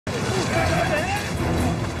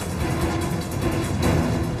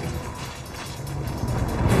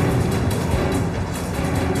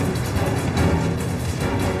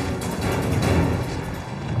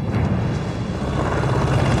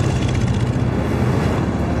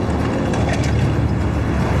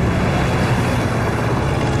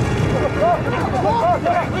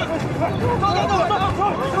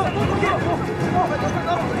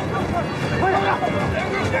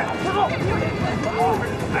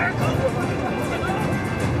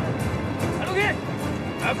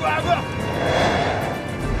阿哥，阿哥，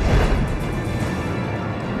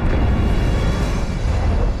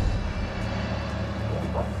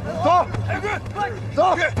走，阿哥，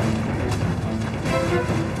走。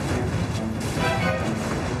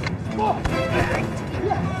走。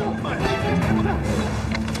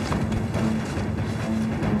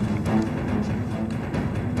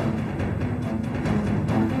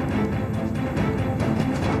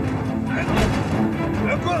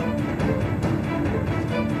阿哥。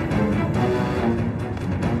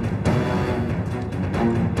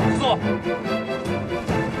 坐。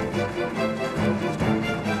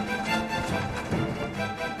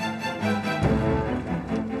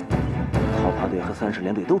逃跑队和30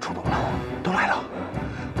连队都出动了，都来了。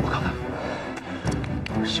我看看，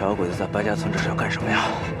小鬼子在白家村这是要干什么呀？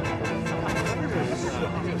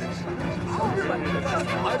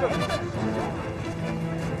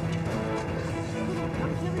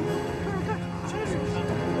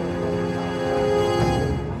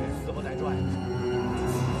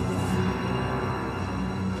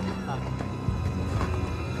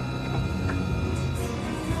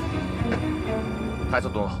太子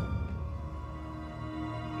东，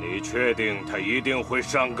你确定他一定会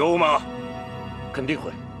上钩吗？肯定会。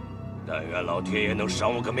但愿老天爷能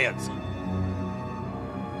赏我个面子。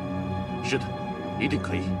是的，一定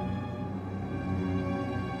可以。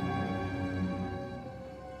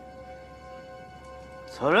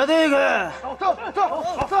走了这个，走！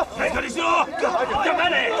来，这里行，干嘛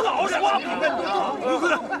呢？好说。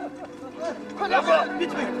快点，别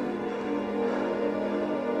推。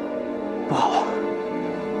不好，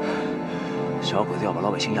小鬼子要把老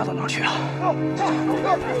百姓押到哪儿去啊？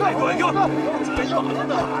来，给我！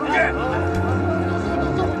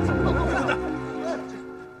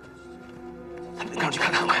咱们赶紧去看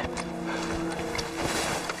看，快！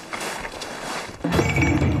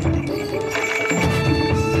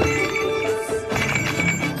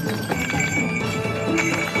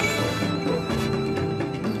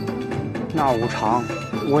那无常，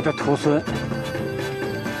我的徒孙。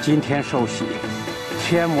 今天受洗，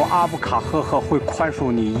天母阿布卡赫赫会宽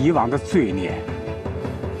恕你以往的罪孽。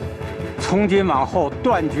从今往后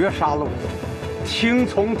断绝杀戮，听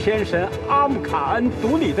从天神阿姆卡恩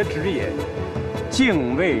独里的指引，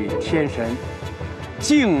敬畏天神，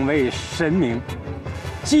敬畏神明，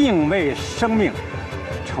敬畏生命，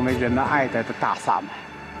成为人们爱戴的大萨满。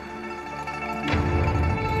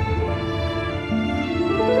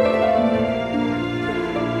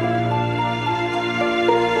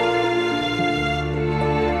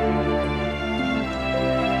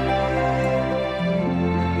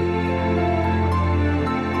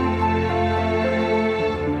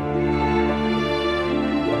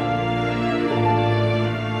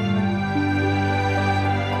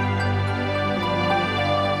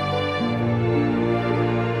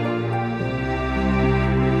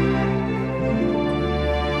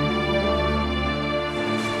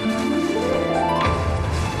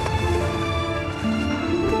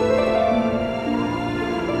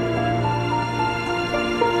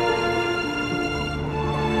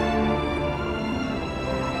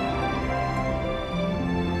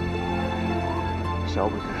 小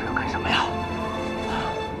鬼子是要干什么呀？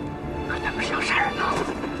可他们是要杀人呢！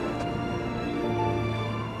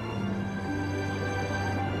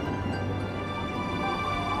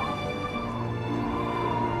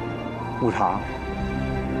无常，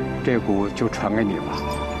这股就传给你吧。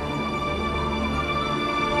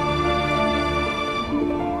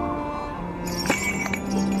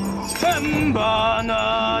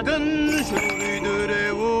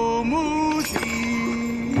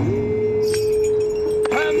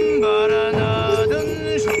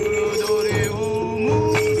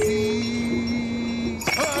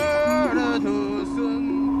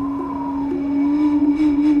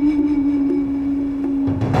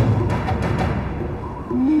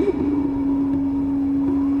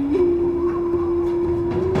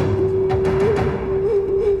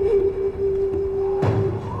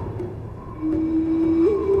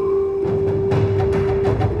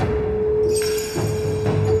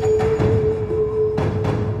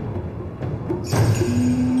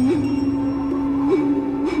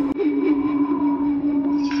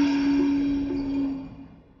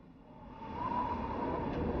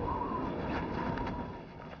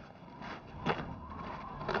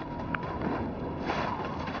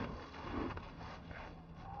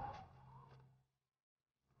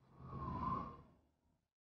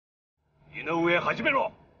井上始め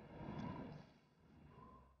ろ。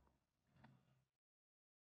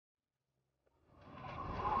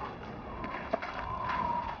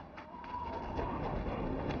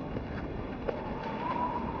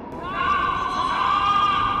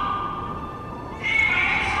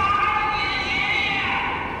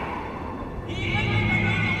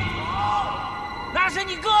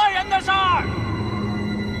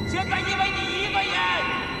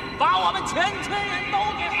我们全村人都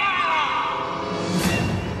给害了！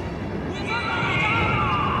你在哪儿呢？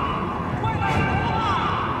快来人吧！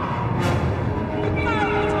你再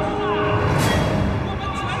不出来，我们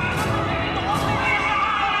全村人都被杀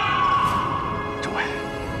了！政委，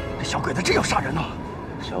这小鬼子真要杀人呢！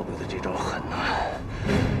小鬼子这招狠呐，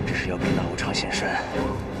这是要逼那武昌现身。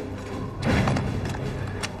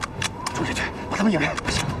冲下去，把他们引来！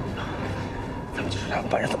不行，咱们就是2个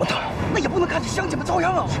半人，怎么打？那也不能看着乡亲们遭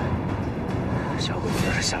殃啊！小鬼子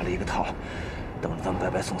这是下了一个套，等着咱们白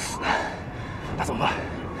白送死呢。那怎么办？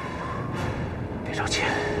别着急，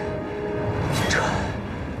先撤，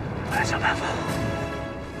我来想办法。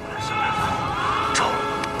想办法，撤！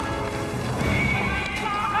杀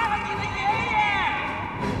害了你的爷爷，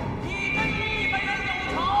你跟日本人有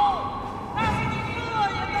仇，那是你个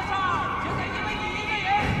人的事儿。现在因为你一个人，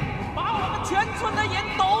把我们全村的人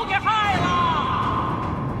都给害了。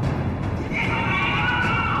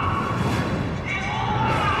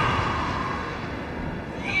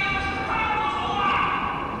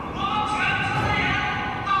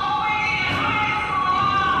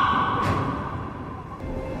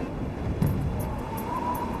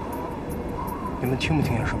你们听没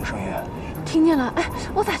听见什么声音？听见了。哎，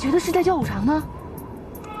我咋觉得是在叫五常呢？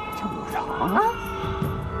叫五常啊！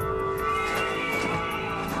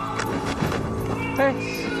哎，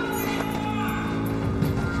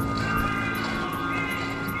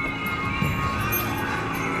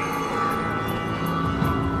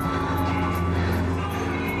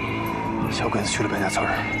小鬼子去了白家村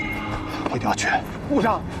儿，我一定要去。武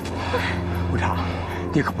常，武常，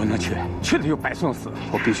你可不能去，去了就白送死。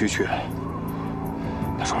我必须去。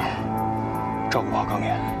大叔，照顾好刚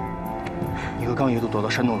爷，你和刚爷都躲到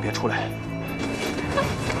山洞里别出来。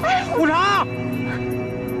武常，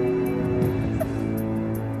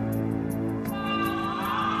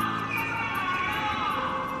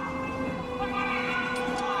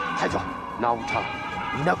太君，那武常，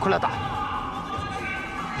你那快来打！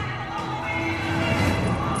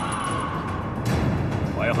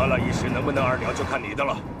怀哈拉一时能不能2两就看你的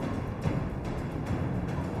了。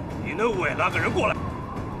你那伟拉个人过来。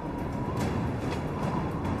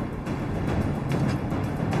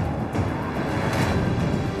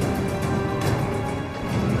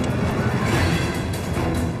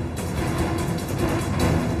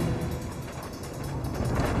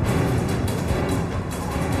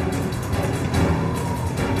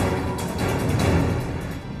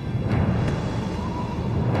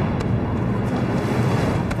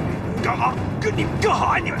干哈？跟你们干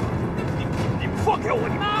哈呀？你们！你们放开我！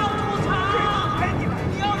你们！武常，你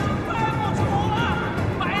要是再不出来，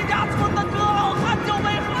白家村的哥老汉就被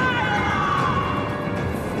害了。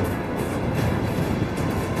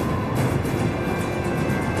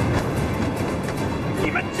你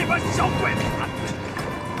们这帮小鬼子！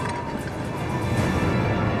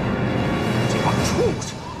这帮畜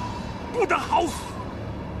生，不得好死！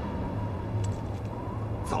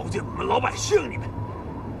糟践我们老百姓，你们！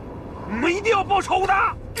你们一定要报仇的！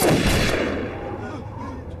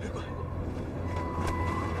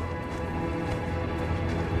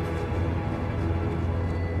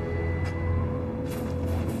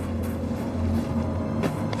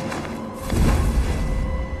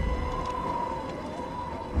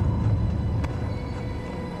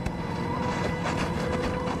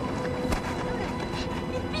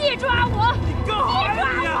你别抓我！你干啥呀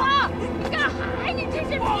你呀？你干啥呀？你这是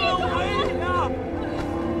别抓我！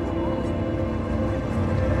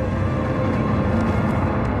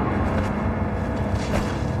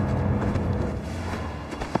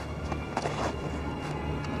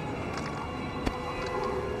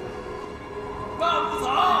干不成！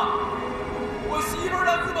我媳妇儿的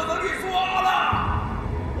资本能给刷了，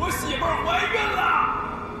我媳妇儿怀孕了，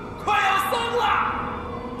快要生了。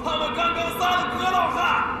他们刚刚杀了葛老汉，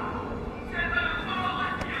现在又杀了我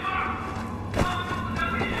媳妇儿，他们不想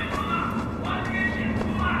给你们了，我给你出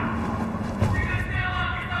来！这个千万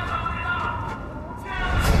别当他们的，千万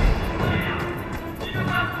别出来呀！你就算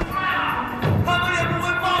出来了，他们也不会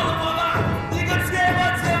放了我们。你可千万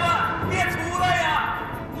别出来呀！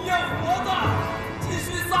你要活着，继续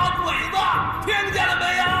杀鬼子，听见了没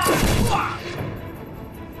有？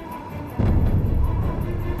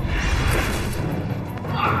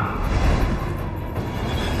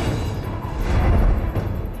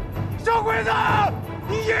小鬼子，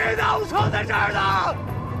你爷爷的武昌在这儿呢！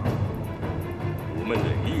我们的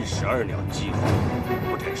12两计划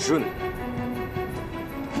不太顺利。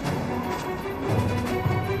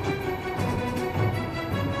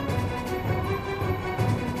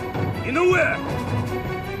你能问？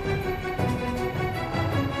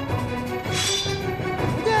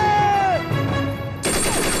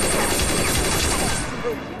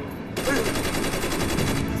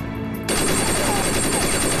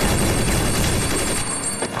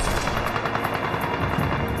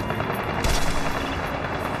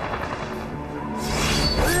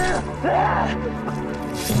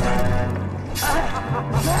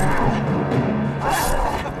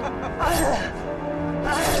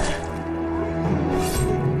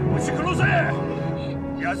我是格鲁斯，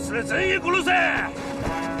压死了正义格鲁斯。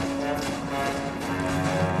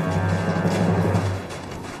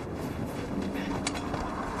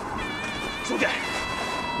兄弟，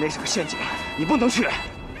那是个陷阱，你不能去。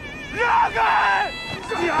让开！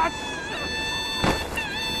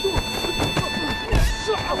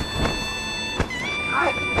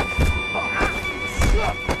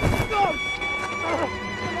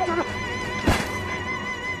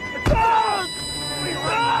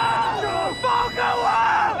放开我！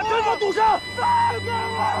对方堵上！放开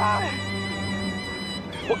我！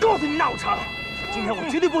我告诉你，那无常，今天我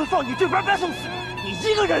绝对不会放你对白白送死。你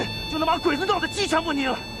一个人就能把鬼子闹的鸡犬不宁。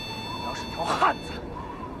你要是条汉子，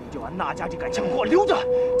你就把那家这杆枪给我留着，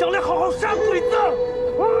将来好好杀鬼子。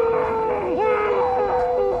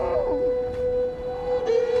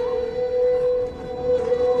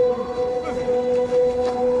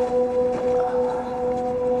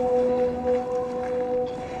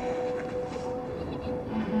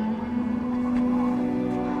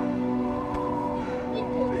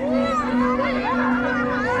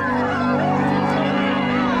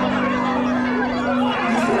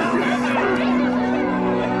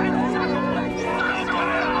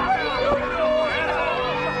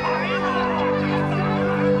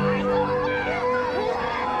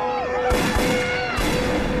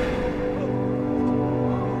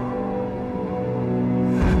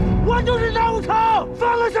我就是大武朝，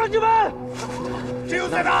放了乡亲们！谁有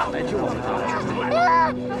在打？来救我们！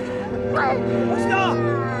行，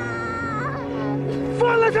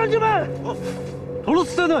放了乡亲们！俄罗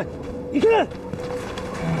斯的，你看，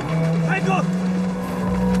开车！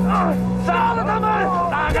啊，杀了他们！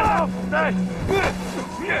打着！对，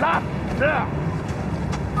打！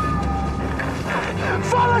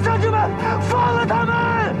放了乡亲们！放了他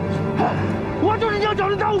们！我就是你要找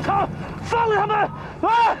的大武朝，放了他们！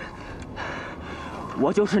啊！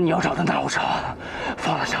我就是你要找的大武朝，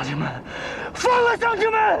放了乡亲们！放了乡亲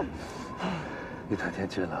们！你太天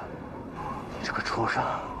真了，你这个畜生！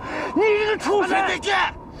你这个畜生！再见！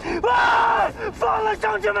啊！放了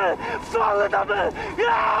乡亲们！放了他们！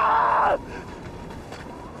啊！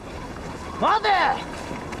妈的！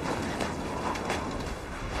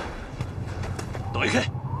躲开！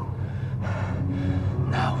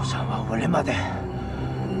那武朝は俺まで、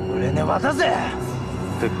俺に渡せ！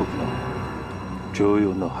帝国の重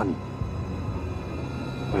要的汉，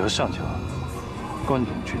我要上交关永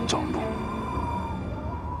军长路。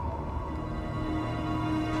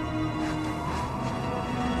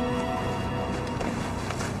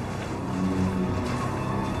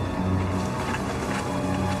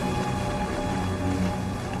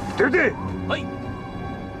弟弟，はい。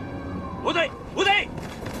部隊，部隊，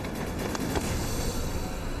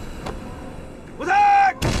部隊！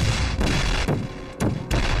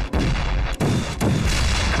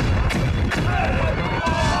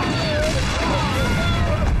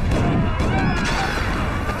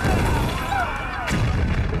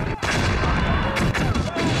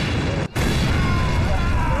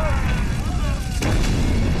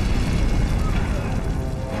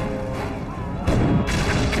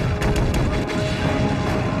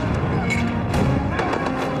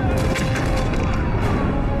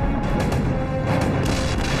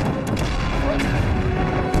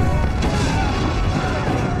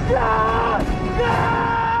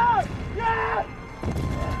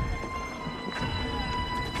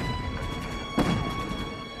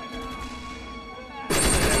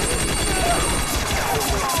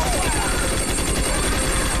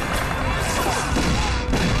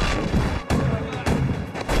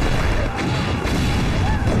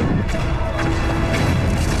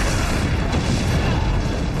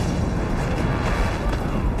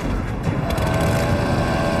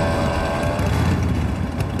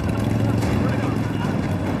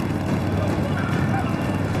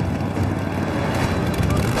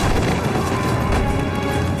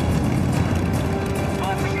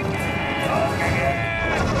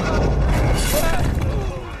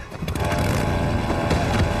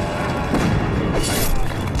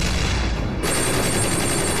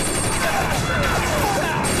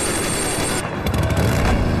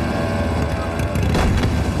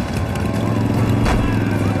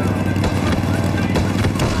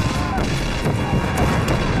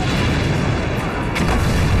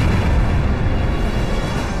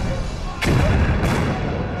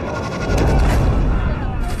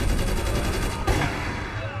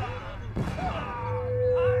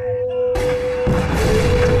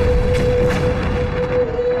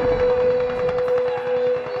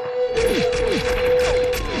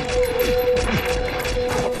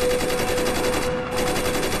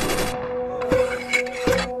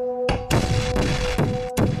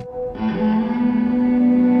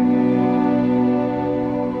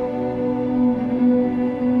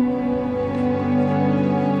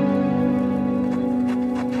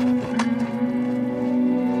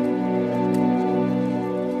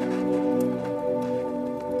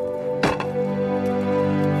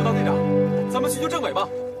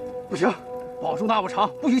大武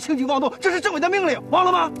场不许轻举妄动，这是政委的命令，忘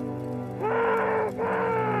了吗？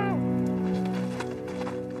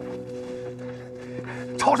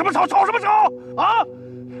吵什么吵？吵什么吵？啊！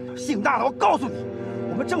姓大的，我告诉你，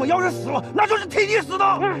我们政委要是死了，那就是替你死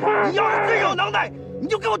的。你要是真有能耐，你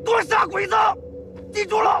就给我多杀鬼子，记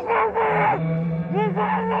住了。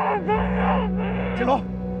金龙，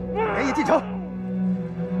连夜进城。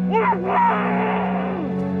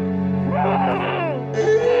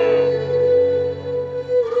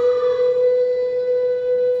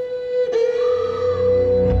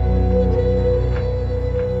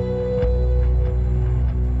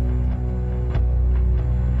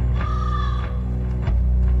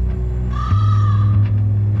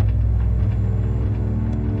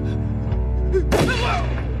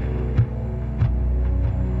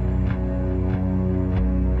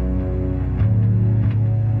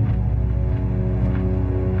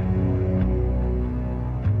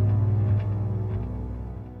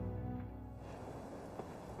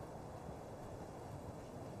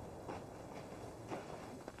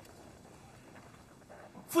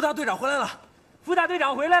副大队长回来了，副大队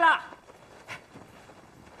长回来了。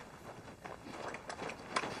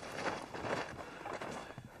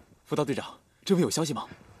副大队长，这边有消息吗？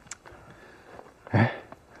哎，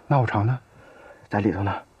那武长呢？在里头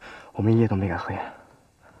呢，我们一夜都没敢合眼。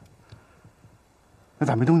那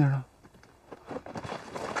咋没动静呢？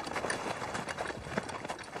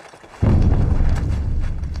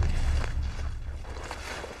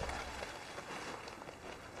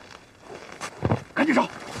赶紧找！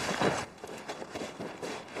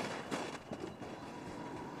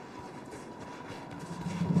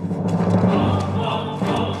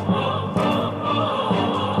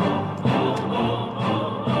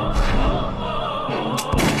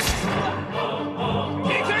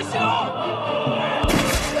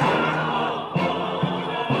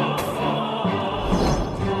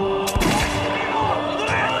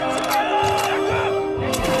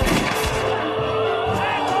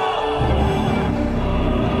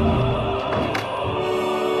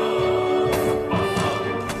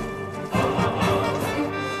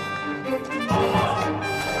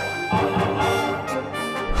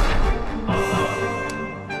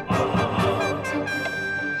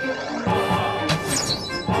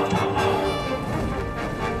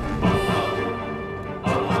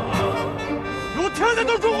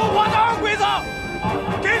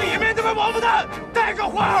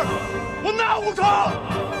我拿武昌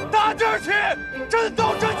打这儿去，真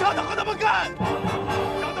刀真枪的和他们干，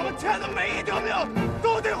让他们欠的每一条命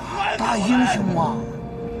都得还。大英雄啊！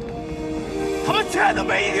他们欠的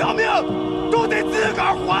每一条命都得自个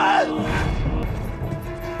儿还。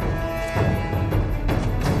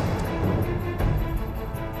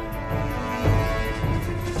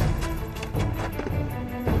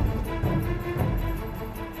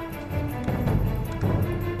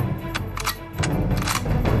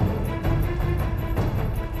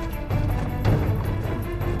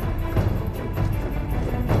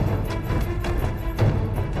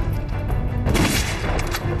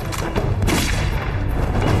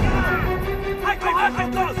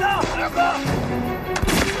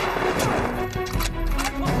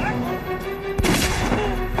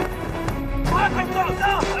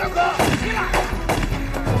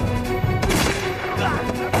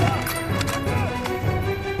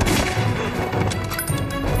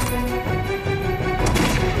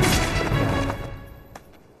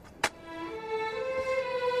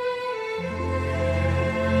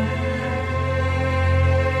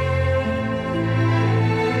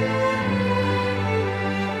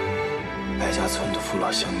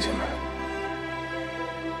乡亲们，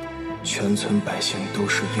全村百姓都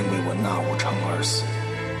是因为我纳武昌而死，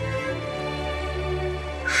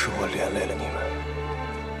是我连累了你们。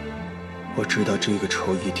我知道这个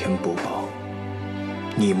仇一天不报，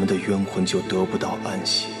你们的冤魂就得不到安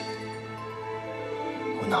息。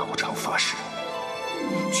我纳武昌发誓，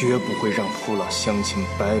绝不会让父老乡亲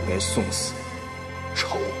白白送死，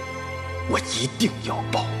仇我一定要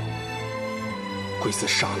报。鬼子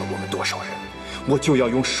杀了我们多少人，我就要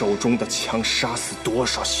用手中的枪杀死多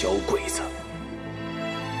少小鬼子。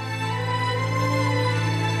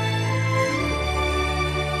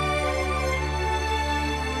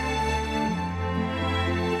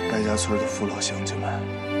白家村的父老乡亲们，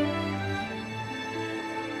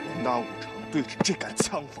我那武长对着这杆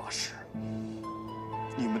枪发誓，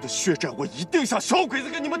你们的血债我一定向小鬼子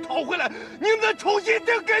给你们讨回来，你们的仇一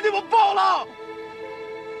定给你们报了。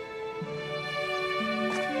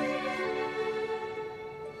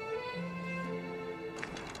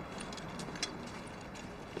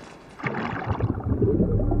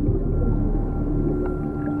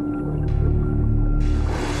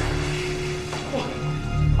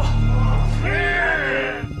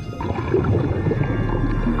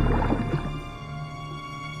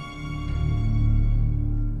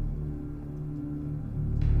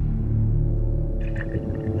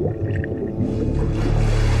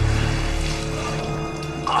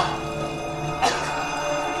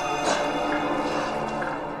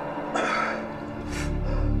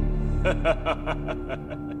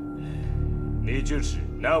你就是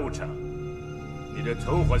那武长，你的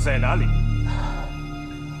同伙在哪里？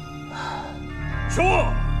说！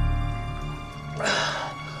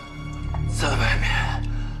在外面，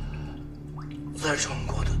在中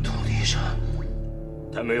国的土地上。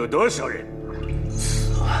他们有多少人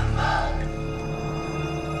？4万万。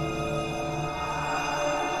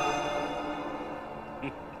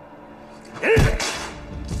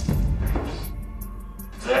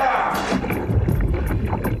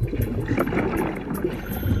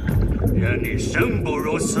愿你生不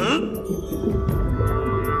如死！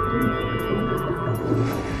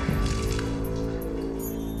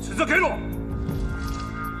続けろ！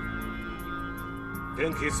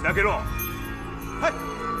電気つなげろ！はい。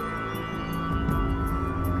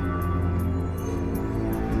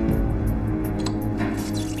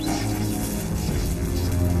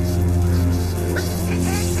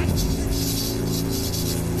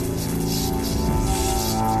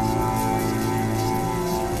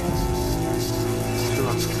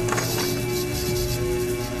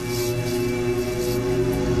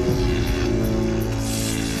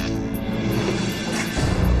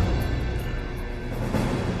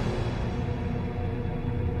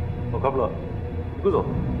カブラ、行くぞ。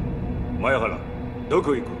前原、ど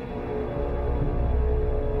こ行く？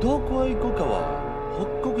どこへ行くかは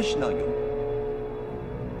報告しないよ。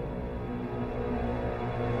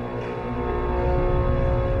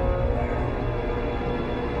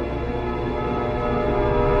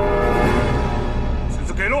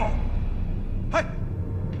続けろ！はい。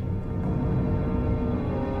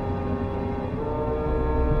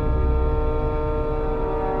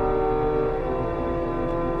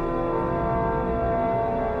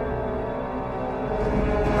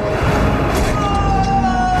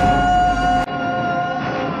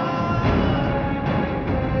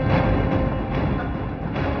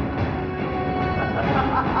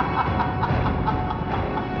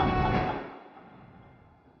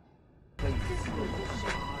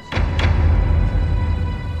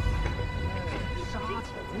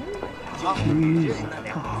军大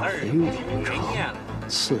于武长，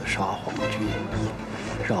刺杀皇军，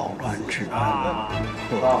扰乱治安，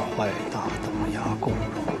破坏大东衙共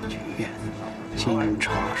荣剧院，经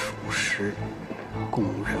查属实，供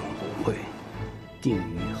认不讳，定于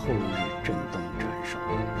后日镇东斩首，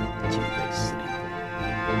警备司令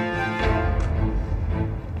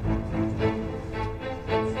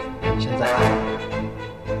部。现在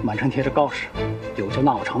满城贴着告示，有叫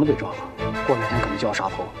那武长的被抓了，过两天可能就要杀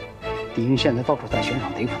头。敌人现在到处在悬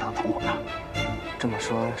赏逮捕他的同伙呢。这么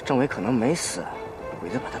说，政委可能没死，鬼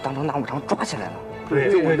子把他当成那武长抓起来了。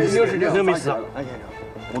对，我们就是这样没死。哎呀，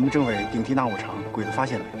我们政委顶替那武长，鬼子发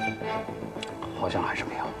现了没？好像还是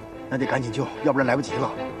没有。那得赶紧救，要不然来不及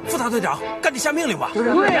了。副大队长，赶紧下命令吧！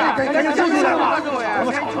对呀，赶紧救进来吧！这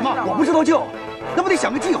不吵什么？我不知道救，那不得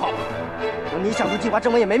想个计划吗？你想出计划，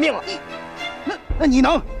政委也没命了。那你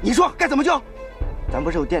能？你说该怎么救？咱不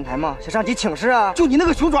是有电台吗？向上级请示啊！就你那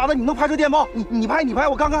个熊爪子，你能拍出电报？你拍，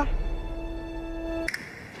我看看。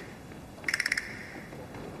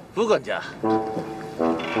副管家，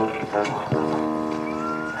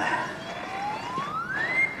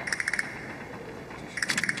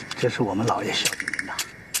这是我们老爷孝敬您的。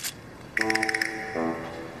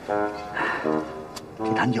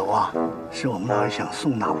这坛酒啊，是我们老爷想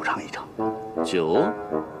送那武长一程。酒？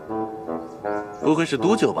不会是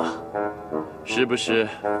毒酒吧？是不是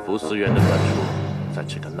福寺院的短处在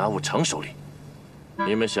这个那武长手里？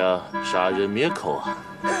你们想杀人灭口啊？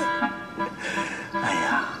哎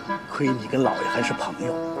呀，亏你跟老爷还是朋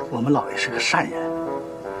友，我们老爷是个善人，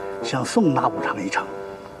想送那武长一程。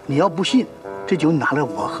你要不信，这酒你拿来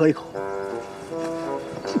我喝一口。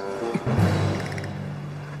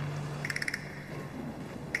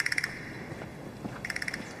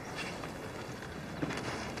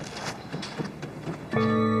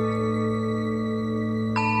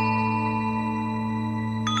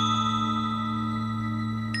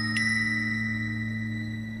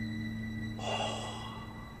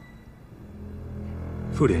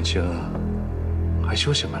傅连兄，还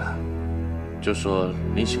说什么了？就说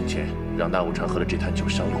临行前让那武长喝了这坛酒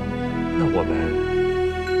上路。那我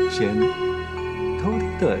们先偷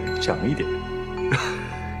偷的讲一点。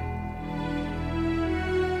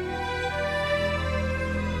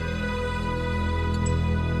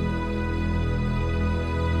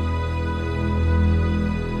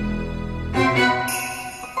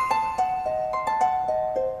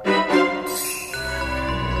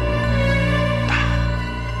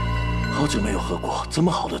好久没有喝过这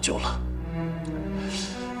么好的酒了。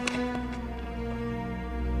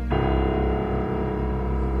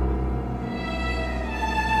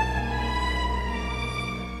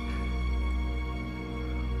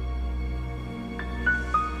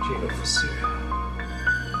这个傅思源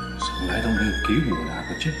从来都没有给予我哪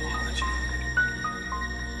个这么好的酒，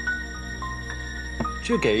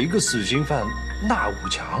却给一个死刑犯纳武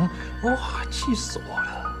强，哇，气死我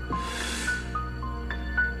了！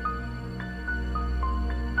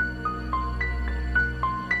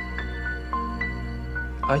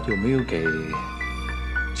还有没有给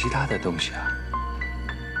其他的东西啊？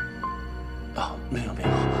啊，没有没有。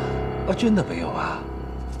啊，真的没有啊？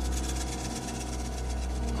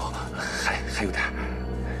哦，还有点。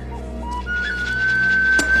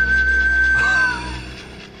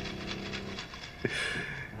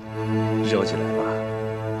揉起来吧，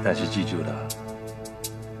但是记住了，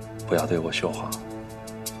不要对我说谎。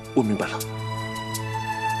我明白了。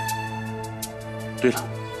对了，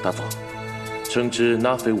大佐。惩治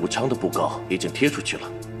那匪武昌的布告已经贴出去了，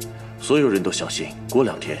所有人都相信，过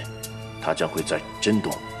2天，他将会在镇东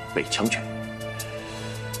被枪决。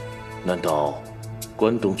难道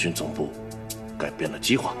关东军总部改变了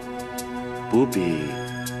计划，不必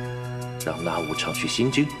让那武昌去新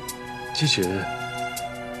京？其实，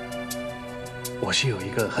我是有一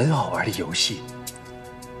个很好玩的游戏。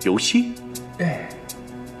游戏？哎，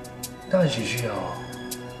但是需要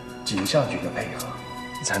警校局的配合，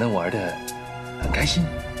才能玩的很开心。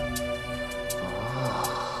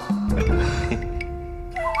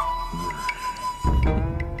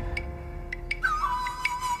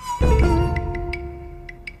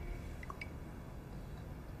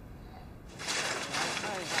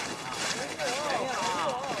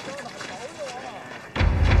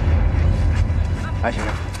哎，先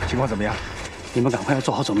生，情况怎么样？你们赶快要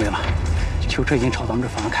做好准备了。囚车已经朝咱们这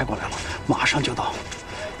方向开过来了，马上就到。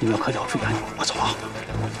你们要可脚注意安全。我走了啊。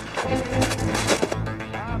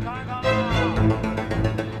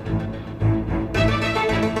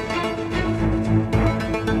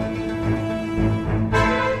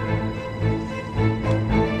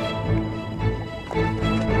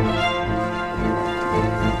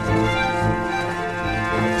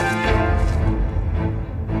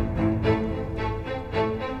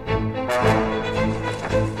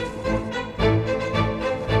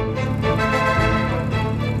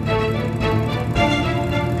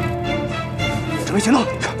准备行动！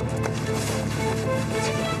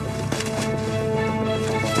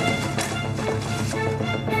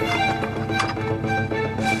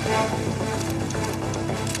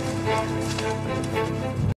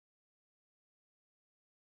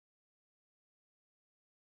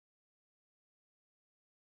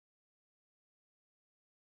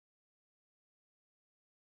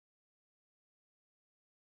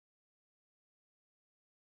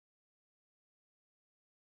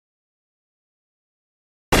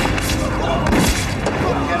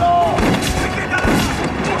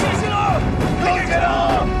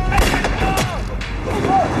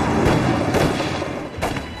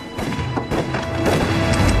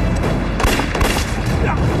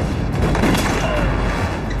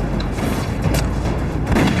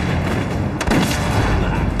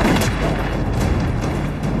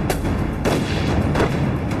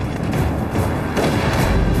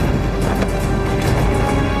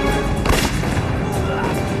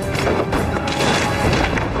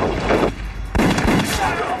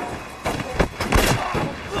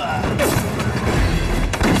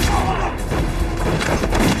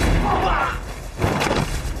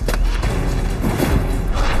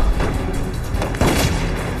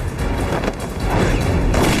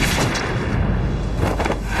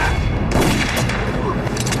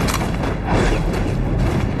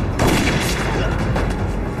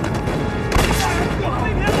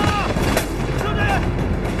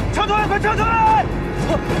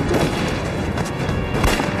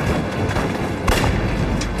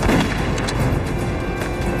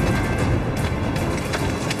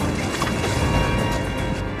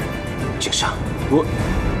井上，我。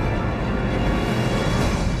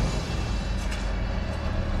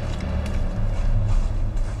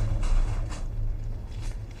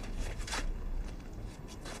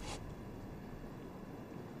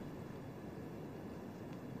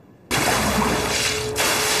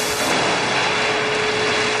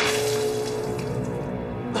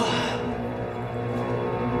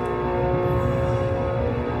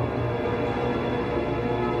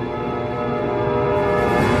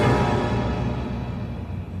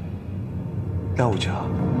武长，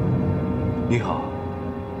你好，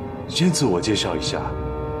先自我介绍一下，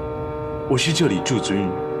我是这里驻军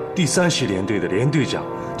第30联队的连队长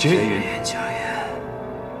家园。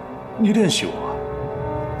你认识我？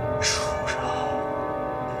畜生！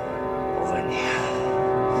我问你，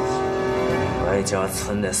白家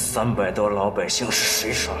村的300多老百姓是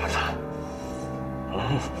谁杀的？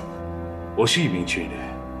我是一名军人，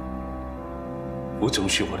服从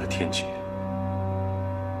是我的天职。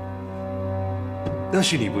但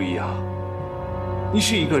是你不一样，你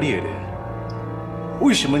是一个猎人，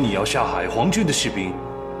为什么你要杀害皇军的士兵，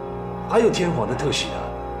还有天皇的特使呢？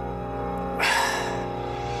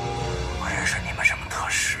我认识你们什么特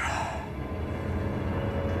使？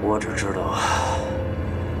我只知道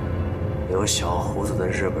有小胡子的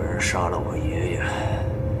日本人杀了我爷爷，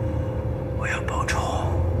我要报仇。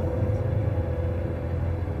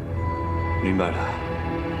明白了，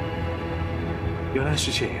原来是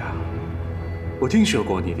这样。我听说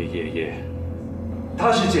过你的爷爷，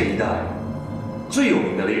他是这一代最有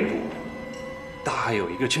名的猎捕，他还有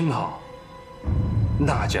一个称号“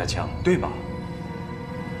那家枪”，对吧？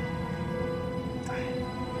对。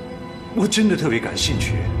我真的特别感兴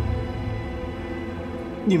趣，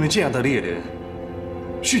你们这样的猎人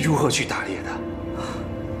是如何去打猎的？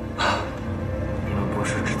你们不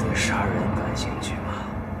是只对杀人感兴趣吗？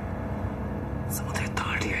怎么对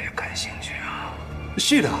打猎也感兴趣啊？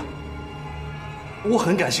是的。我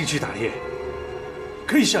很感兴趣打猎，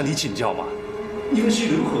可以向你请教吗？你们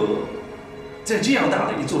是如何在这样大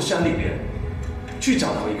的一座山里面去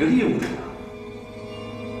找到一个猎物的呢？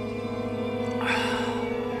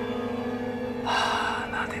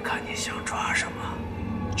那得看你想抓什么。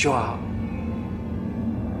抓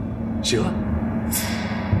蛇？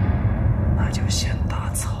那就先打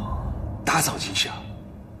草。打草惊蛇。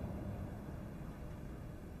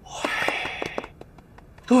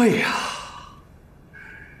对呀。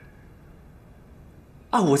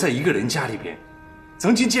我在一个人家里边，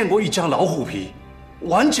曾经见过一张老虎皮，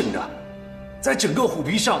完整的，在整个虎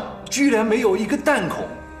皮上居然没有一个弹孔。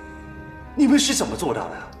你们是怎么做到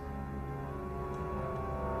的？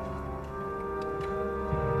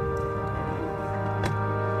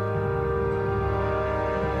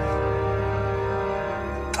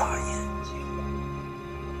大眼睛。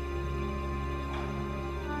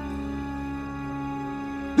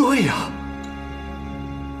对呀，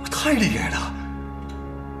太厉害了。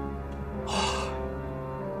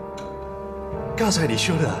刚才你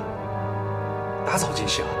说的打草惊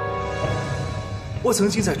蛇，我曾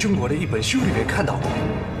经在中国的一本书里面看到过，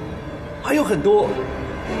还有很多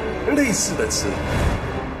类似的词。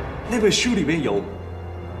那本书里面有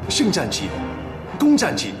圣战记、攻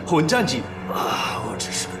战记、混战记。我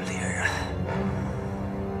只是个猎人，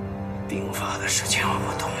兵法的事情我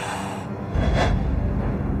不懂。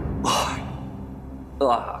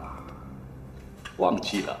忘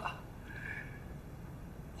记了。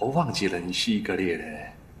我忘记了你是一个猎人，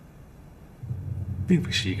并不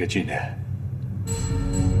是一个军人。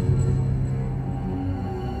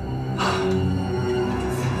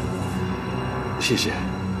谢谢。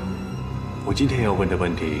我今天要问的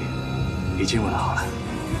问题已经问好了。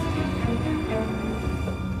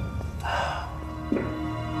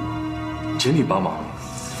请你帮忙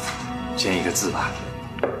签一个字吧。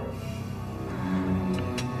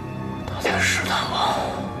他在试探我。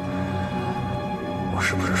我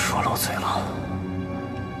是不是说漏嘴了？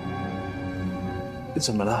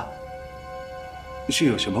怎么了？是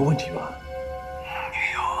有什么问题吗？你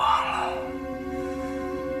又忘了，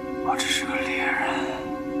我只是个猎人。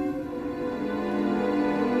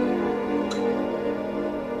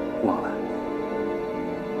忘了。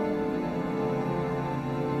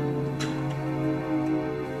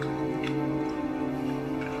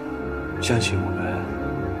相信我们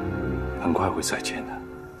很快会再见的。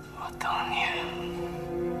我等你。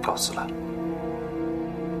告辞了。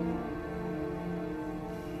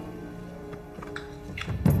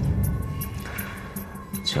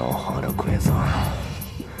狡猾的鬼子，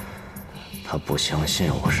他不相信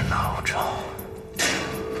我是那武长。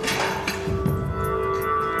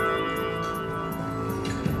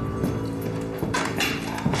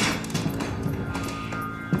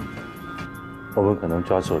我们可能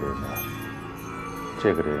抓错人了。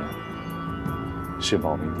这个人是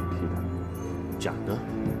冒名顶替的。假的。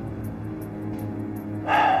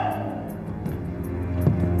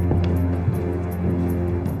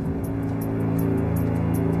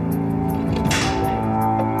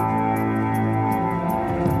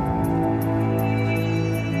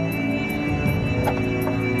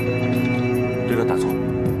对了，大佐，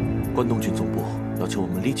关东军总部要求我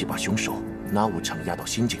们立即把凶手那武长押到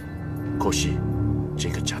新井。可惜，这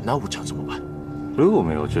个假那武长怎么办？如果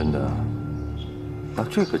没有真的，那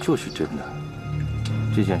这个就是真的。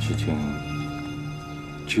这件事情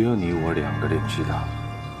只有你我2个人知道。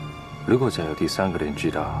如果再有第3个人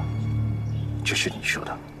知道，就是你说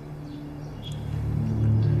的。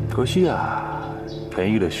可惜啊，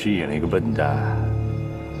便宜了饰演了一个笨蛋，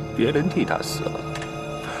别人替他死了。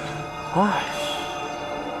唉。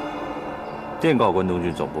电告关东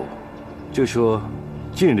军总部，就说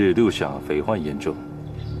近日路上匪患严重，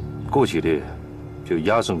过几日就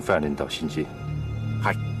押送犯人到新街。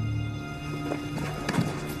嗨。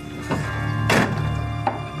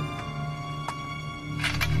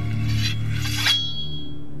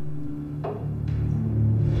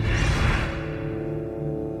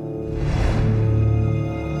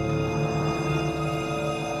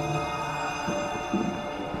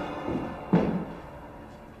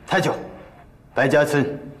太久，白家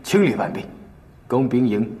村清理完毕，工兵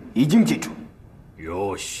营已经进驻。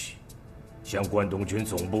哟西，向关东军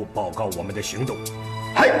总部报告我们的行动。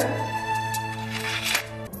嗨。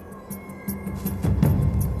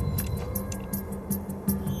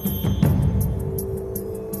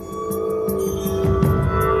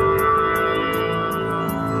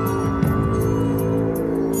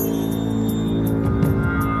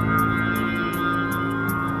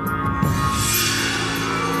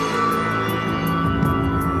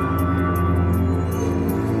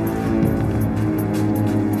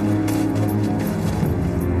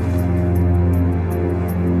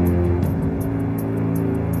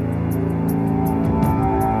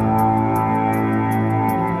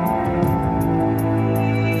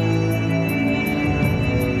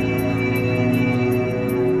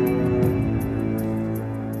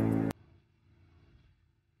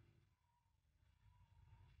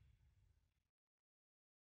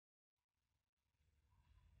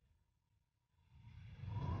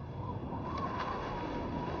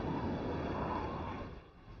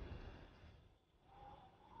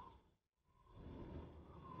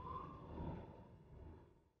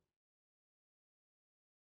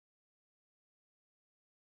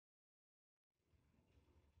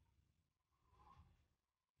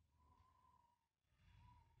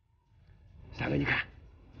三哥，你看，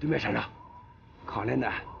对面山上，康来呢，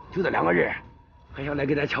就这2个人，还想来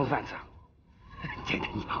给咱抢饭吃，真的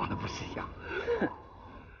娘的不是样。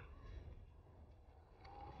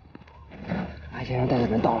俺先生带的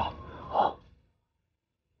人到了。好。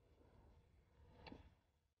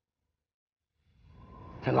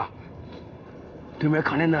三哥，对面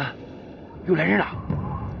康来呢，又来人了。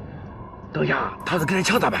等下他是跟人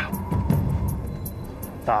抢咋办？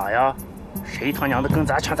打呀！谁他娘的跟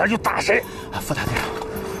咱抢，咱就打谁！副大队长，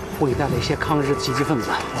会里带了一些抗日积极分子，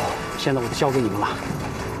现在我都交给你们了，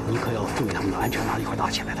你可要注意他们的安全啊！一会儿打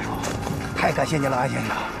起来的时候。太感谢你了，安先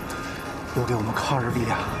生，又给我们抗日力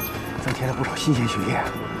量增添了不少新鲜血液。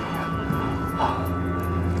好，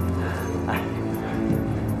哎，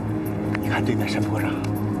你看对面山坡上，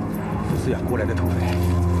副思远过来的土匪。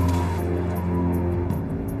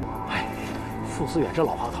哎，副思远这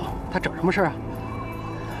老滑头，他整什么事啊？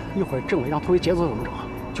一会儿政委让土匪劫走怎么整？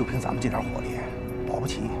就凭咱们这点火力，保不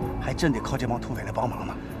齐还真得靠这帮土匪来帮忙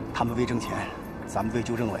呢。他们为挣钱，咱们为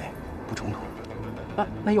救政委，不冲突。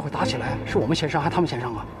那一会儿打起来，是我们先上还是他们先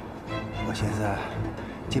上啊？我寻思，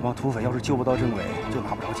这帮土匪要是救不到政委，就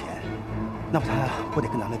拿不着钱，那不他不得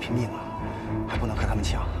跟咱们拼命啊？还不能和他们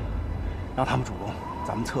抢，让他们主动，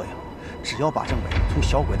咱们策应。只要把政委从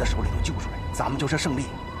小鬼子手里头救出来，咱们就是胜利。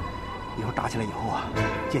一会儿打起来以后啊，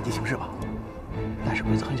见机行事吧。但是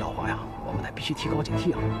鬼子很狡猾呀，我们得必须提高警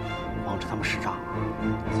惕啊，防止他们施诈。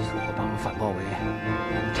如果把我们反包围，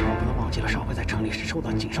我们千万不能忘记了上回在城里时受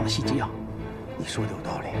到井上的袭击啊！你说的有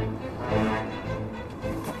道理。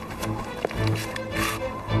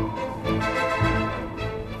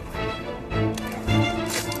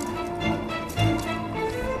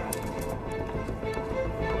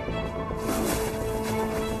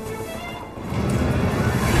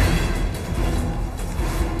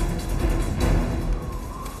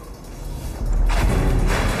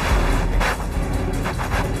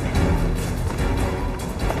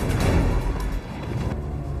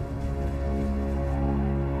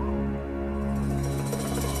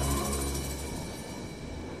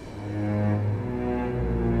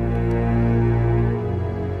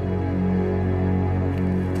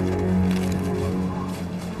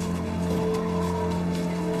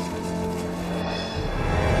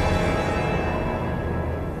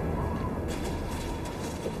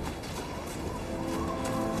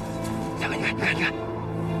你看，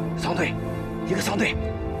丧队，一个丧队。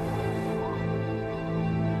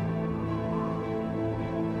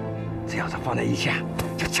这要是放在以前，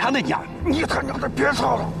就抢得娘！你他娘的别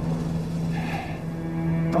吵了！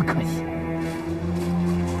多可惜！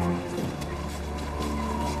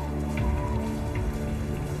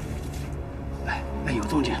哎，有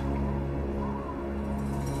动静，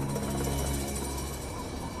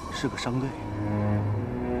是个商队。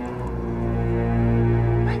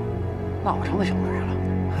哎，那我成了小子人了。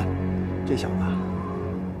哼，这小子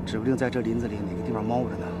指不定在这林子里哪个地方猫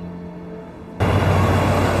着呢。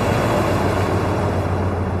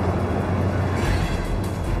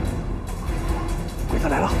 他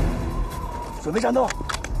来了，准备战斗！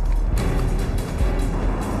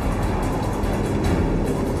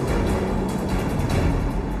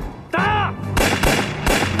打！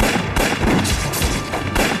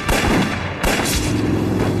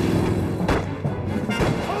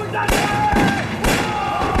冲上去！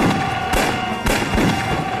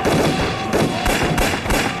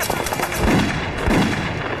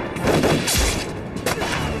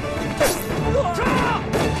撤！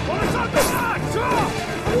我们上去！撤！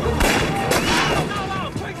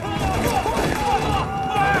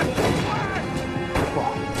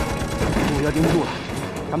 路要盯不住了，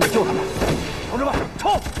咱们得救他们！同志们，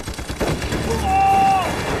冲！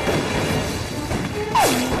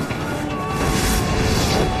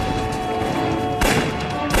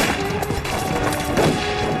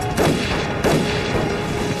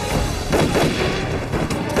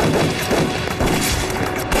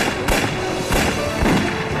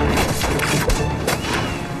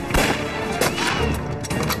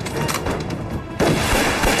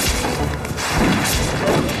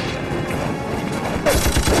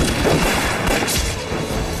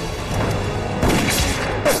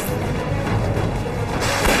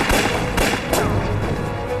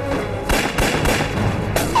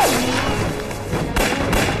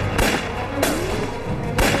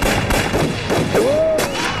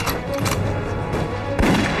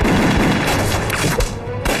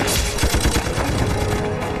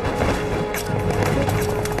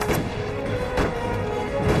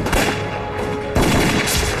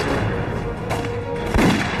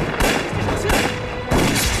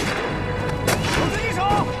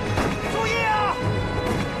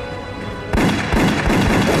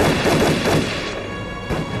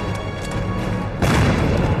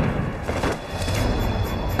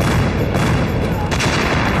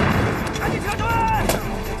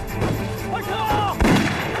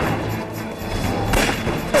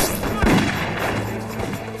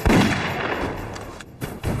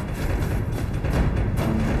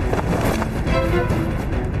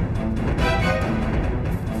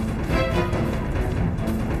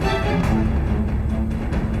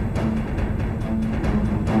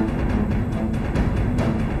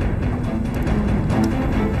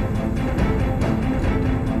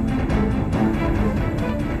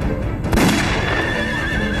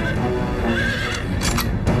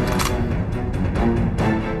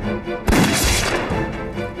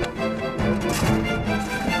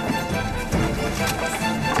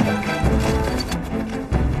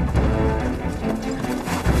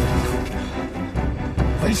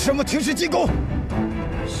为什么停止进攻？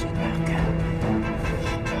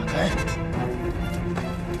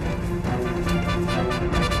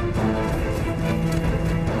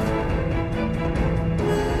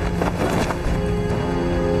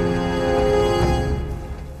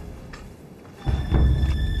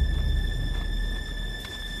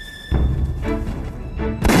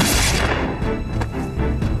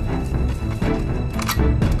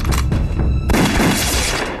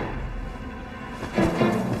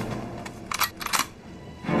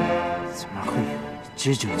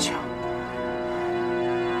这种枪，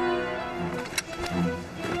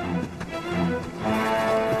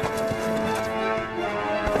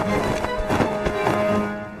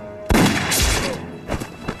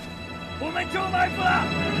我们就埋伏了，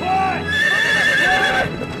快！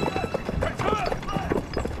快撤！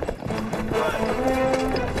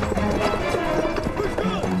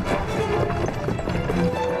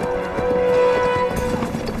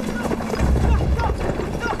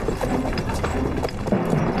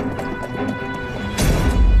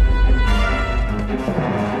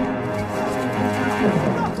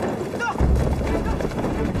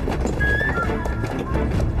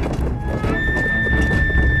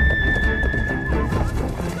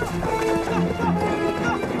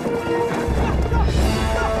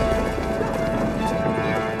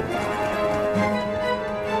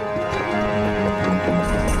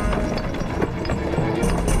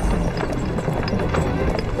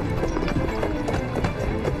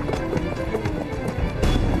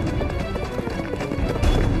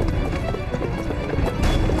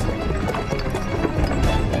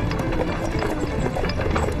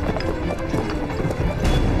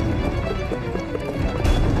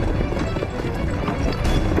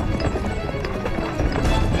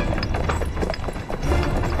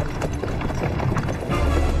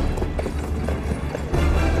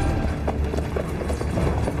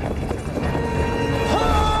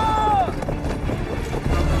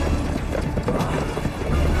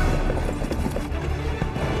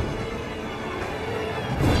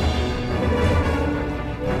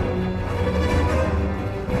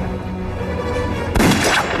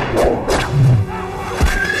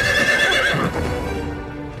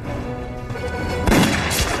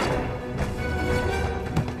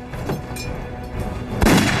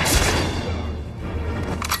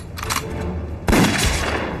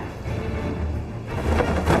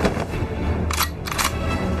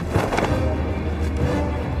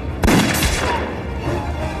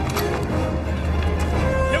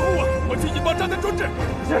马站台专制。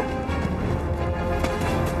是。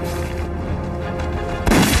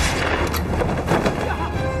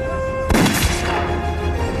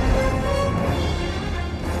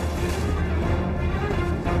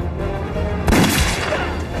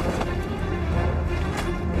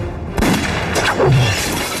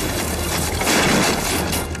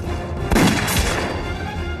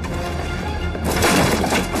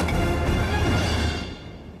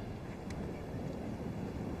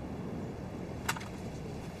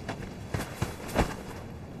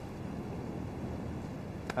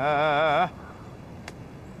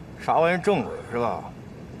 啥玩意正规是吧？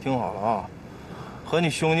听好了啊，和你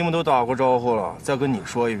兄弟们都打过招呼了，再跟你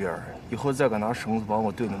说一遍，以后再敢拿绳子绑我，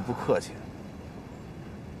对你们不客气。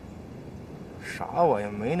啥玩意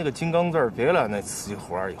没那个金刚钻，别来那瓷器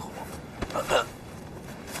活以后。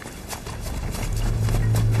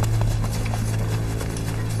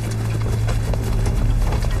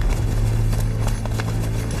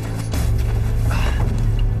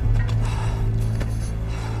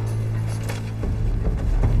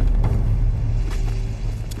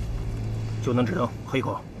就能止疼，喝一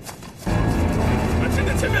口。站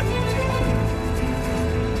在前面。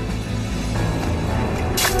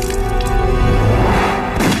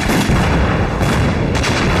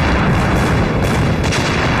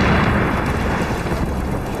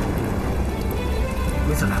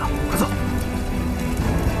鬼子来了，快走！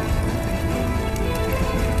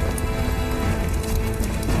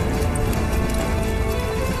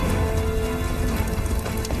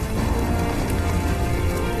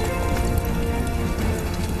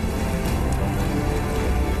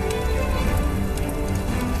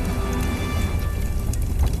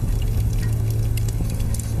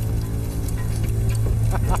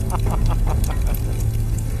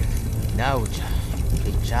那我这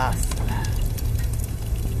被炸死了。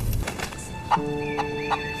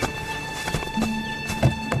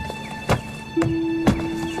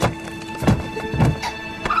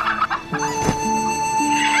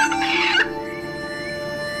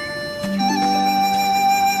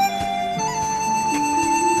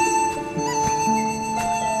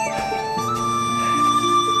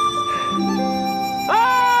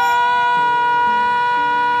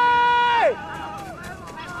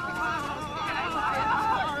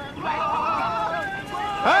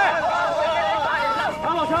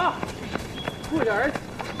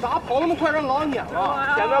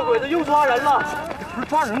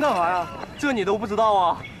抓人干嘛呀？这你都不知道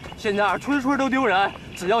啊？现在村村都丢人，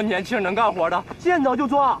只要年轻人能干活的，见着就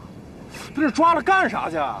抓。不是抓了干啥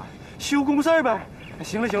去？修公事呗。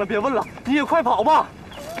行了行了，别问了，你也快跑吧。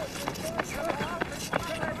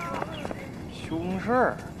修公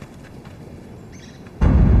事。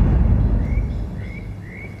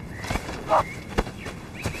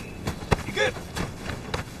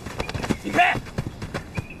你开！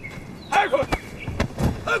二口！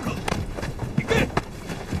二口！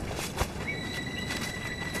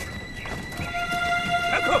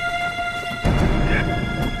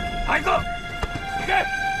 还一个，你给！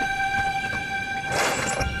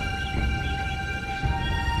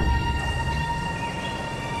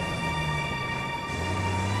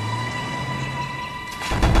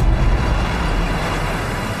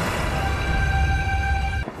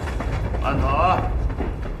慢走啊！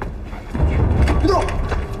别动！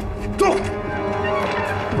动！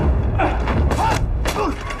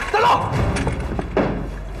站牢！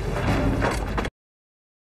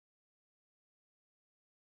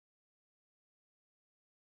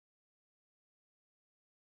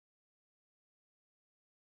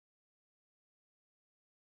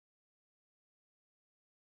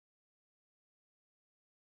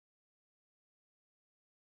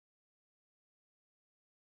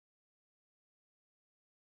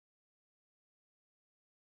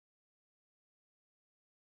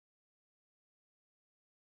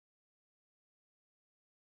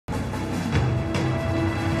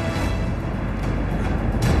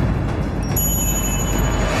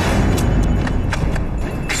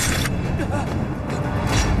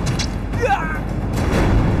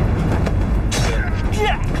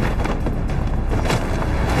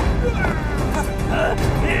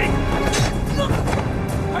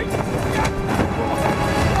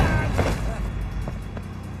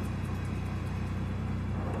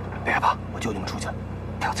 别害怕，我救你们出去。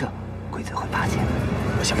跳这，鬼子会发现。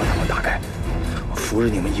我先把大门打开，我扶着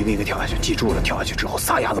你们一个一个跳下去。记住了，跳下去之后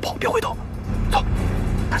撒丫子跑，别回头。走，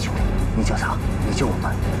大兄弟，你叫啥？你救我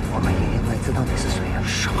们，我们也应该知道你是谁呀。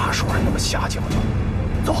啥时候还那么瞎鸡巴呢？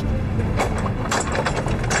走。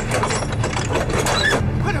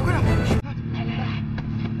快点，快点！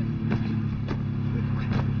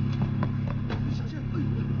小心！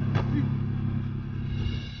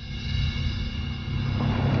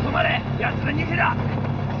压死了你这人！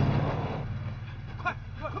快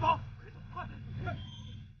跑！快！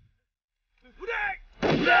不对！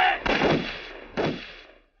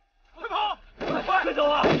快跑！快走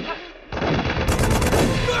啊！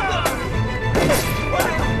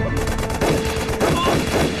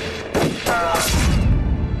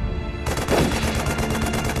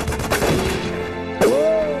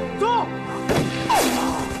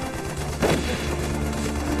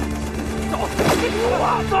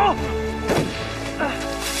走！走！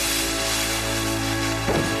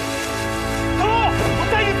我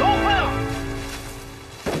带你走，快啊！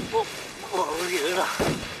我晕了。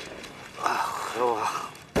喝吧，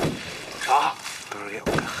茶不是有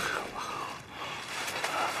个喝吧？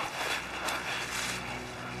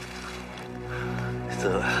这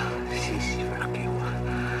新媳妇给我。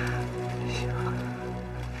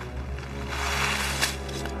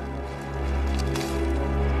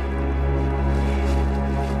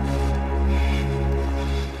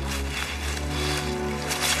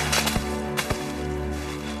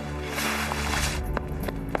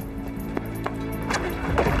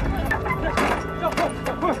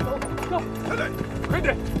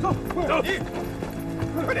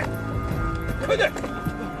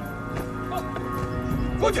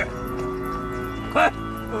过去，快！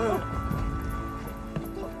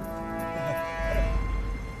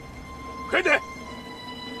快点！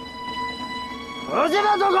我这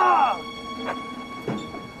边走开！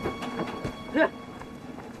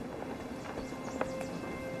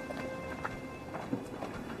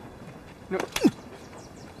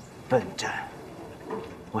笨蛋，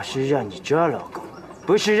我是让你抓老公，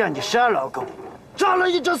不是让你杀老公。抓了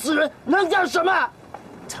一只死人，能干什么？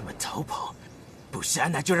他们逃跑，不杀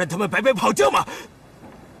那就让他们白白跑掉嘛！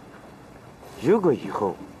如果以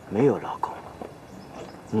后没有老公，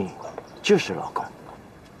你就是老公。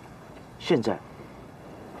现在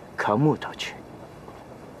砍木头去。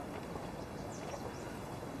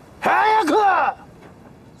海亚克，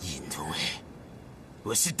尹同伟，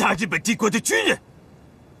我是大日本帝国的军人，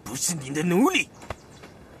不是你的奴隶。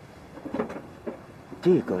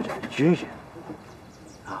帝国的军人。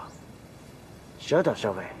小岛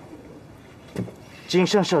少尉，井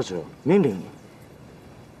上少主命令你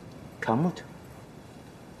砍木头。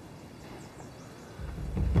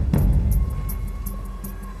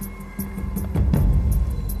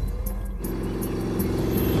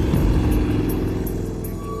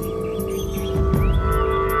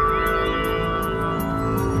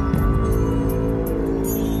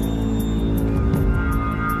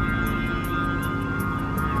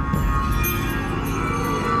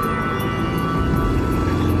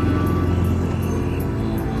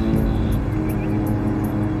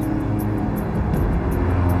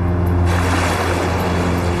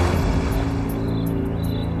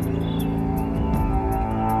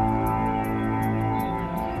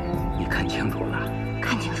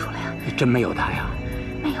真没有他呀？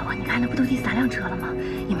没有啊！你看那不都第3辆车了吗？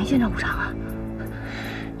也没见着武长啊。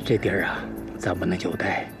这地儿啊，咱不能久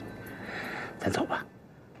待，咱走吧。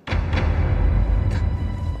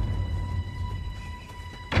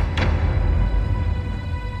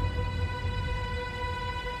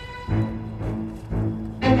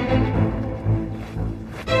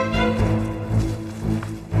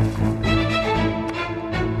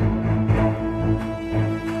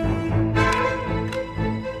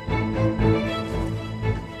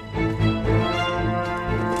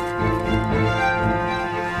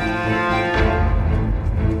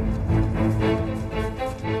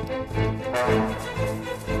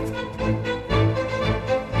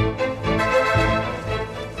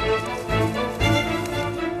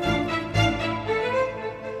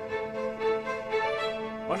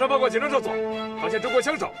马上报告警察少佐，发现中国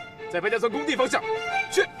枪手在白家村工地方向。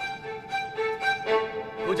去。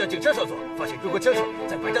多加警察少佐，发现中国枪手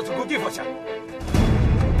在白家村工地方向。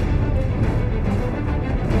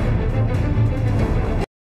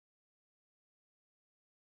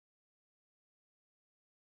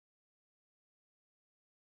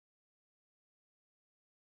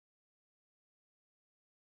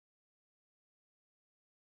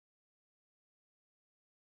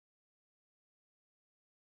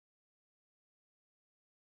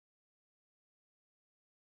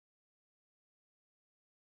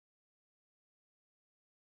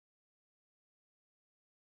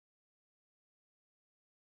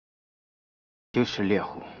就是猎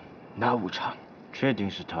户，那无常，确定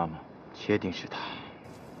是他吗？确定是他，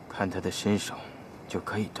看他的身手就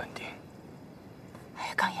可以断定。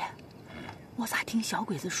哎，刚爷，我咋听小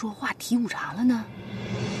鬼子说话提武长了呢？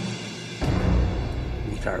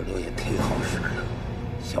你这耳朵也忒好使了，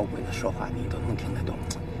小鬼子说话你都能听得懂。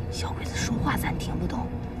小鬼子说话咱听不懂，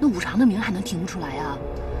那武常的名还能听不出来啊？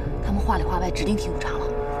他们话里话外指定提武常了。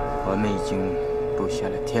我们已经布下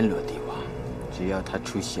了天罗地网，只要他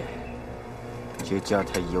出现，就叫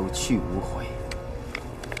他有去无回。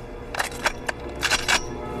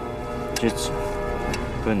这次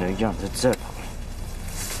不能让他再跑了。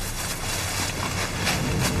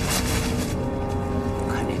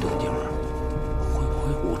看这动静儿，会不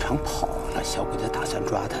会武常跑了？小鬼子打算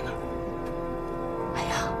抓他呢？哎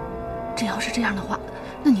呀，这要是这样的话，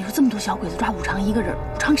那你说这么多小鬼子抓武常一个人，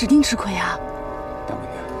武常指定吃亏啊！大美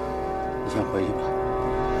女，你先回去吧，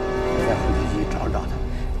我再回去去找找他。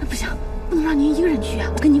那不行，不能让您一个人去啊！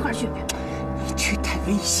我跟你一块儿去。你去太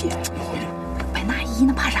危险，你回去。白大衣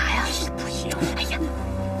那怕啥呀？不行。哎呀，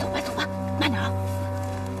走吧走吧，慢点啊。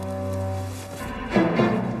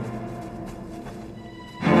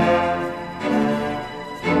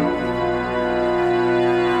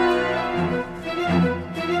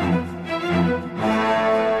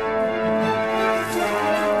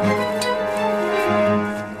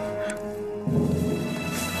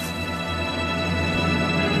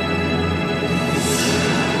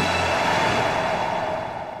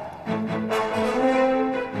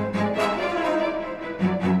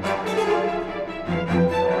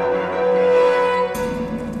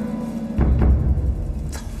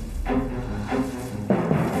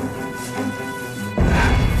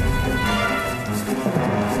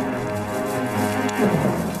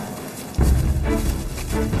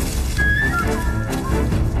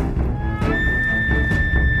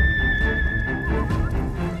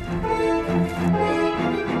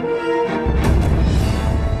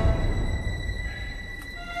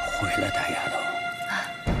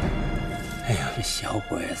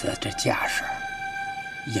架势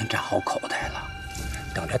已经扎好口袋了，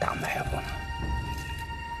等着打埋伏呢。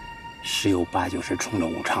十有八九是冲着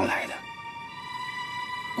武常来的。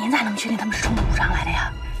您咋能确定他们是冲着武常来的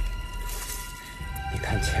呀？你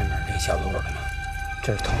看前面这小路了吗？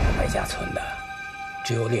这是通往白家村的，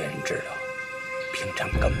只有猎人知道，平常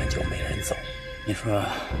根本就没人走。你说，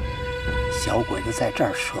小鬼子在这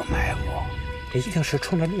儿设埋伏，这一定是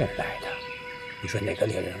冲着猎人来的。你说哪个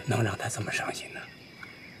猎人能让他这么上心呢？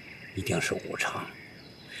一定是武常。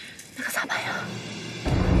那可咋办呀？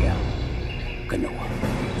你呀，跟着我，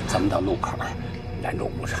咱们到路口拦住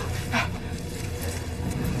武常。哎。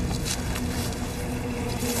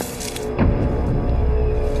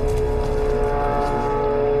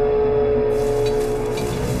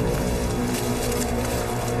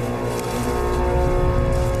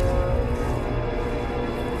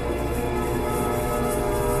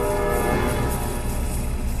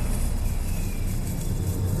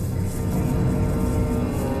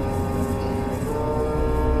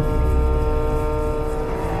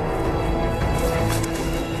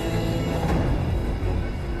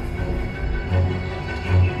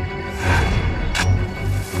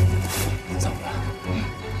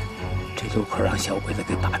路口让小鬼子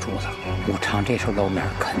给打住了，武常这时候露面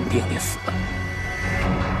肯定得死。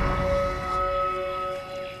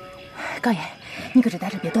高爷，你搁这待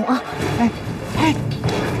着别动啊！哎哎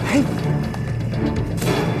哎！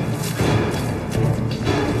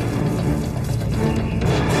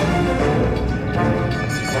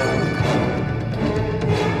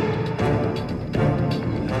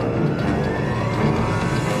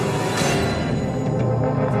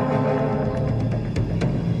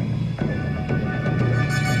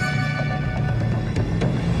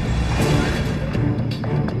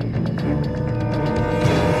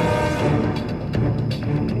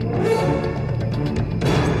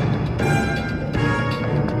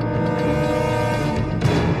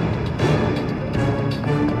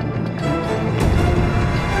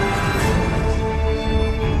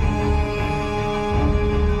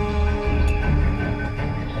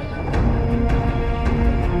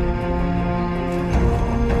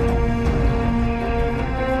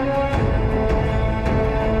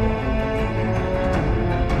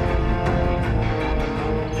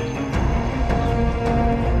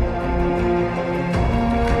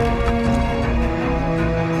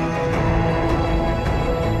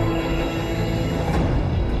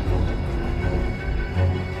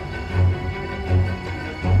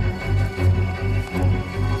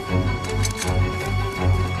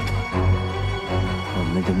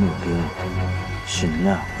是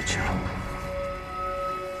那武常。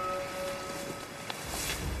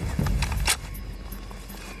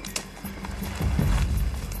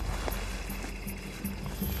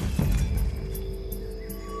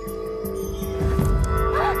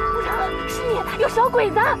武常，是你，有小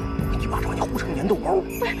鬼子！你妈找你护城粘豆包！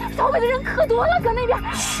小鬼子人可多了，搁那边。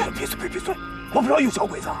嘘，别嘴，我不知道有小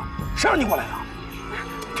鬼子，谁让你过来的？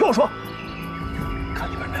听我说，看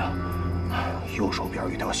见没有？右手边有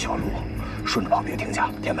一条小路，顺着跑，别停下，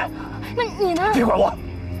天美。那你呢？别管我，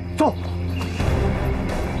走。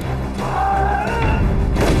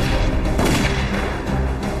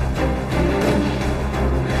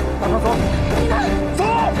大哥，走。你呢？走。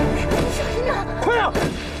小心点，快呀！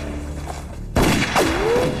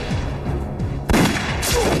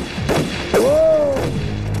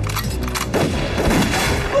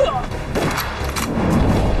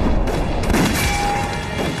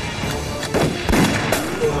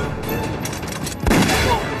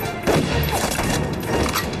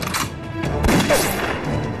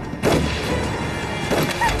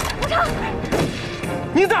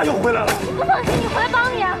你咋又回来了？我放心，你回来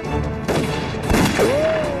帮你啊！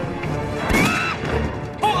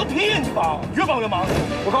放个屁！你帮，越帮越忙。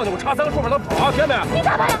我告诉你，我差3个数把他跑啊，天美！你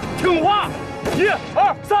咋办呀？听话，1、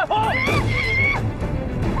2、3，跑！